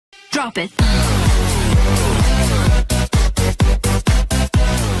Drop it.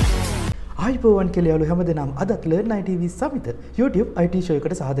 ආයිබෝවන් කියලා යාළුවෝ හැමදෙනාම අදත් Learn TV Samitha YouTube IT show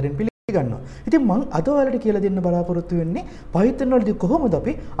එකට සාදරයෙන් පිළිගන්නවා. ඉතින් මම අද ඔයාලට කියලා දෙන්න බලාපොරොත්තු වෙන්නේ Python වලදී කොහොමද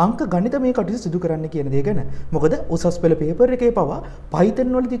අපි අංක ගණිතමය කටයුතු සිදු කරන්න කියන දේ ගැන. මොකද උසස් පෙළ පේපර් එකේ පවා Python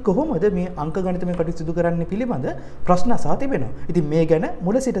වලදී කොහොමද මේ අංක ගණිතමය කටයුතු සිදු කරන්න පිළිබඳ ප්‍රශ්න අසා තිබෙනවා. ඉතින් මේ ගැන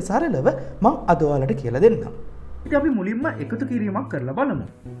මුල සිට සරලව මම අද ඔයාලට කියලා දෙන්නම්. ඉතින් අපි මුලින්ම එකතු කිරීමක් කරලා බලමු.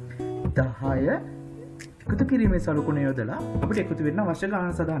 10 එකතු කිරීමේ සලකුණ යොදලා අපිට එකතු වෙන්න අවශ්‍ය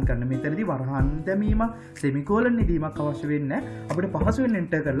ගාන සඳහන් කරන්න. මෙතනදී වරහන් දැමීම, සෙමිකෝලන් නිදීමක් අවශ්‍ය වෙන්නේ නැහැ. අපිට පහසුවෙන්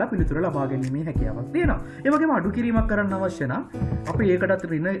එන්ටර් කරලා පිළිතුර ලබා ගැනීමේ හැකියාවක් තියෙනවා. ඒ වගේම අඩු කිරීමක් කරන්න අවශ්‍ය නම් අපි ඒකටත්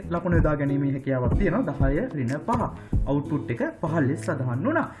ඍණ ලකුණ යොදා ගැනීමේ හැකියාවක් තියෙනවා. 10 ඍණ 5. අවුට්පුට් එක 5 ලෙස සඳහන්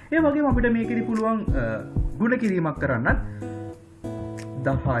වුණා. ඒ වගේම අපිට මේකෙදි පුළුවන් ගුණ කිරීමක් කරන්නත්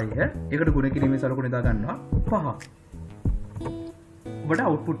 10 ඒකට ගුණ කිරීමේ සලකුණ යොදා ගන්නවා 5. ඔබට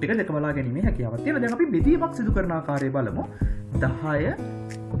අවුට්පුට් එක දෙක බලා ගැනීමේ හැකියාවක් තියෙනවා. දැන් අපි බෙදීමක් සිදු කරන ආකාරය බලමු. 10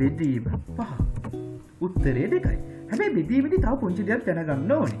 බෙදීම 5. උත්තරේ 2යි. හැබැයි බෙදීමේදී තව පුංචි දෙයක්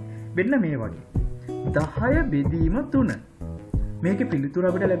දැනගන්න ඕනේ. මෙන්න මේ වගේ. 10 බෙදීම 3. මේකේ පිළිතුර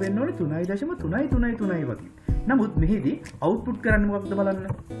අපිට ලැබෙන්න ඕනේ 3.333 වගේ. නමුත් මෙහිදී අවුට්පුට් කරන්නේ මොකක්ද බලන්න.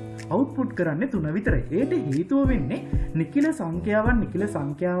 අවුට්පුට් කරන්නේ 3 විතරයි. ඒට හේතුව වෙන්නේ නිකිල සංඛ්‍යාවන් නිකිල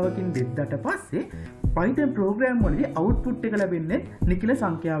සංඛ්‍යාවකින් බෙද්දට පස්සේ Python program වලදී output එක ලැබෙන්නේ නිකිල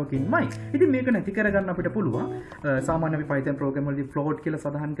සංඛ්‍යාවකින්මයි. ඉතින් මේක නැති කරගන්න අපිට පුළුවන්. සාමාන්‍ය අපි Python program වලදී float කියලා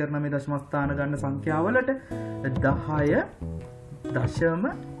සඳහන් කරන මේ දශම ස්ථාන ගන්න සංඛ්‍යාවලට 10 දශම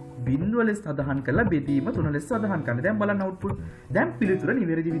බිංදුව ලෙස සඳහන් කරලා බෙදීම 3 ලෙස සඳහන් කරන්න. දැන් බලන්න output. දැන් පිළිතුර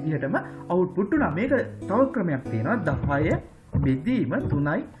නිවැරදි විදිහටම output වුණා. මේක තව ක්‍රමයක් තියෙනවා. 10 බෙදීම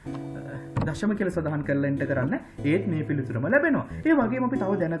 3යි දශම කියලා සඳහන් කරලා එන්ටර් කරන්න. ඒත් මේ පිළිතුරම ලැබෙනවා. ඒ වගේම අපි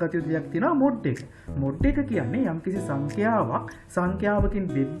තව දැනගත යුතු දෙයක් තියෙනවා mod එක. mod එක කියන්නේ යම්කිසි සංඛ්‍යාවකින්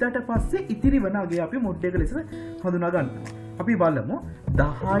බෙද්දට පස්සේ ඉතිරි වන අගය අපි mod එක ලෙස හඳුනා ගන්නවා. අපි බලමු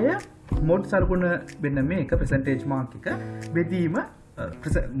 10 mod සලකුණ වෙන මේක percentage mark එක බෙදීම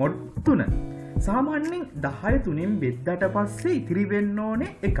mod 3. සාමාන්‍යයෙන් 10 3න් බෙද්දට පස්සේ ඉතිරි වෙන්න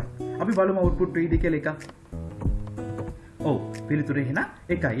ඕනේ 1. අපි බලමු output වෙයිද කියලා 1. ඔව් පිළිතුර එහෙනම්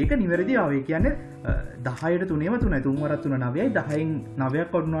 1යි. ඒක නිවැරදි ආවේ. කියන්නේ 10ට 3ම 3යි. 3 වරක් 3 9යි. 10න්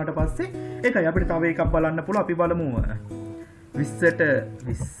 9ක් වඩුණාට පස්සේ 1යි. අපිට තව එකක් බලන්න පුළුවන්. අපි බලමු 20ට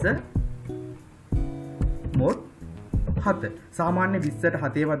 20 mod 7. සාමාන්‍ය 20ට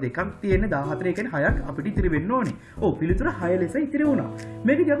 7 ව දෙකක් තියෙන 14 ඒ කියන්නේ 6ක් අපිට ඉතිරි වෙන්න ඕනේ. ඔව් පිළිතුර 6 ලෙස ඉතිරි වුණා.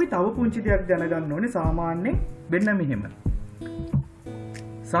 මේකදී අපි තව පුංචි දෙයක් දැනගන්න ඕනේ. සාමාන්‍යයෙන් වෙන්න මෙහෙම.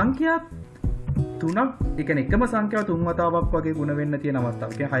 සංඛ්‍යා 3ක් ඒ කියන්නේ එකම සංඛ්‍යාව 3 වතාවක් වගේ ගුණ වෙන්න තියෙන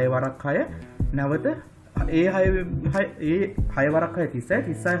අවස්ථාවක්. ඒ 6 වරක් 6 නැවත ඒ 6 වරක් 6 30යි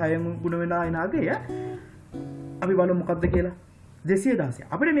 30යි 6ම ගුණ වෙනා එන අගය අපි බලමු මොකක්ද කියලා. 216.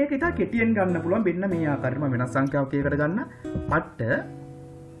 අපිට මේක ඉතා කෙටියෙන් ගන්න පුළුවන්. මෙන්න මේ ආකාරයෙන්ම වෙනස් සංඛ්‍යාවක් එකකට ගන්න. අට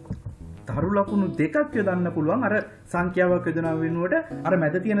තරු ලකුණු දෙකක් යොදන්න පුළුවන්. අර සංඛ්‍යාවක් යොදන වෙනුවට අර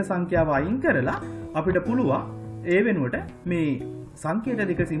මැද තියෙන සංඛ්‍යාව අයින් කරලා අපිට පුළුවන් ඒ වෙනුවට මේ සංකේත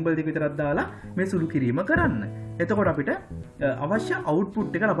දෙක සිම්බල් දෙක විතරක් දාලා මේ සුළු කිරීම කරන්න. එතකොට අපිට අවශ්‍ය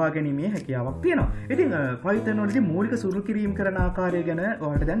අවුට්පුට් එක ලබා ගැනීමේ හැකියාවක් තියෙනවා. ඉතින් Python වලදී මූලික සුළු කිරීම කරන ආකාරය ගැන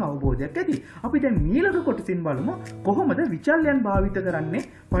ඔයාලට දැන් අවබෝධයක් ඇති. අපි දැන් ඊළඟ කොටසින් බලමු කොහොමද විචල්යන් භාවිත කරන්නේ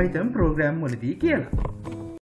Python program වලදී කියලා.